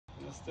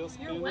it still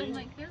spinning? I'm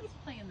like, they're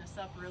playing this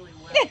up really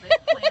well. They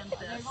planned this.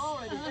 They've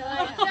already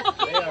done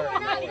They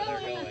already know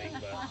where they're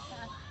going,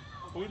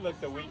 but we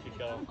looked a week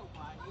ago.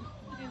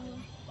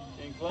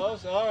 Getting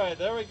close? Alright,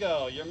 there we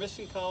go. Your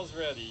mission call is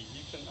ready.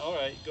 You can,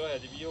 alright, go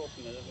ahead. If you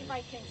open it. If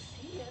I can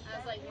see it. I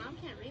was like, Mom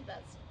can't read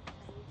that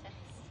text.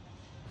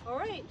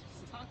 Alright.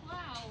 Talk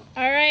loud.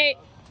 All right.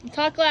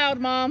 Talk loud,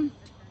 Mom.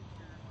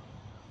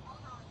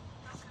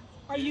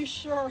 Are you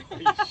sure? Are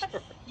you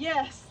sure?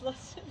 Yes,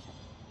 listen.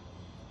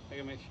 I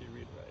can make sure you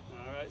read it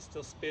right. Alright,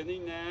 still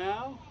spinning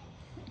now.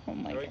 Oh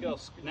my There we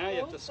goodness. go. Now you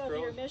have to Both of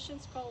scroll. your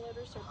missions call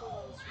letters are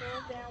below.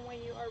 Scroll down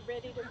when you are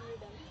ready to view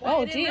them.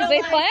 Oh, geez,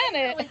 they plan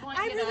it.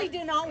 I really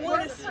do not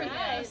want to see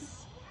Nice.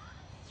 this.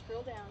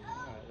 Scroll down.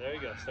 Alright, there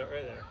you go. Start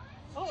right there.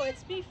 Oh,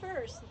 it's me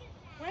first.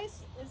 Why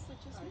is it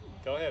just me?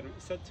 Go ahead. It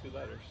said 2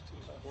 letters.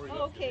 2 letters.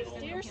 Oh, okay,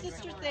 dear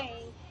Sister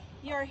Thane,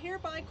 you are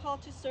hereby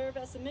called to serve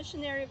as a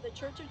missionary of the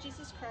Church of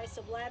Jesus Christ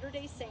of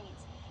Latter-day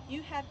Saints.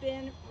 You have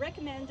been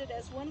recommended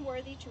as one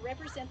worthy to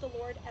represent the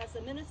Lord as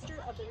a minister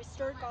of the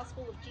restored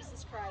gospel of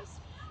Jesus Christ.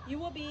 You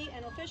will be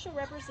an official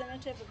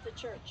representative of the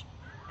church.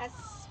 As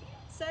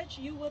such,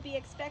 you will be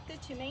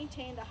expected to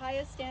maintain the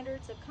highest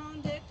standards of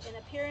conduct and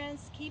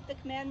appearance, keep the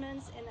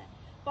commandments, and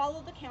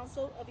follow the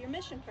counsel of your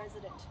mission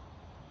president.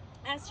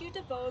 As you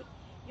devote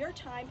your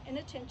time and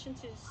attention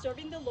to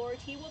serving the Lord,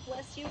 He will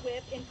bless you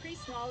with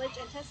increased knowledge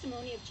and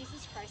testimony of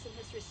Jesus Christ and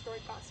His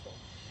restored gospel.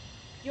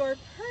 Your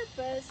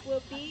purpose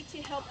will be to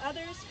help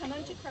others come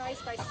unto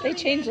Christ by serving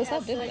changed Him this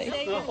up, as didn't their they? It's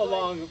Savior, not for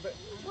Lord. long. But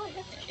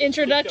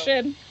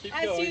Introduction. keep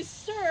As going. you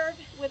serve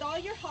with all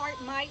your heart,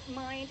 might,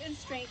 mind, and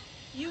strength,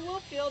 you will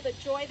feel the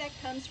joy that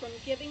comes from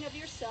giving of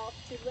yourself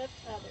to lift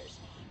others.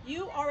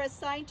 You are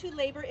assigned to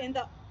labor in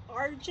the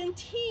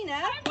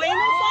Argentina,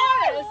 Buenos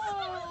Aires.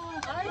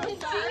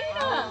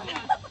 Argentina.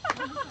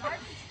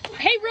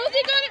 Hey,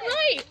 Rosie got it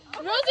right.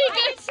 Rosie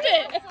guessed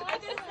it. I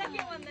did the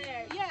second one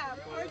there. Yeah,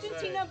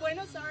 Argentina,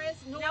 Buenos Aires,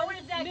 Now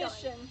where's that going?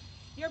 Mission.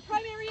 Your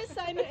primary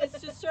assignment is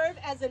to serve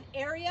as an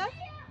area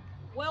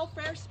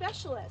welfare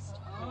specialist.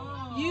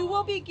 You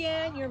will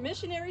begin your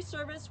missionary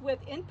service with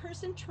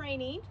in-person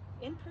training.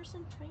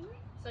 In-person training?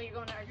 So you're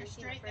going to Argentina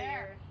straight for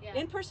there. your, yeah.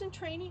 In-person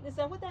training, is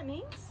that what that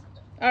means?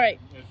 All right.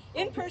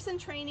 In-person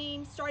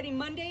training starting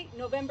Monday,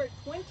 November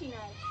 29th.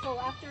 So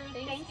after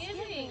Thanksgiving.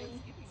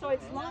 Thanksgiving. So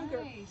it's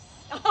longer.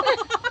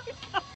 Nice.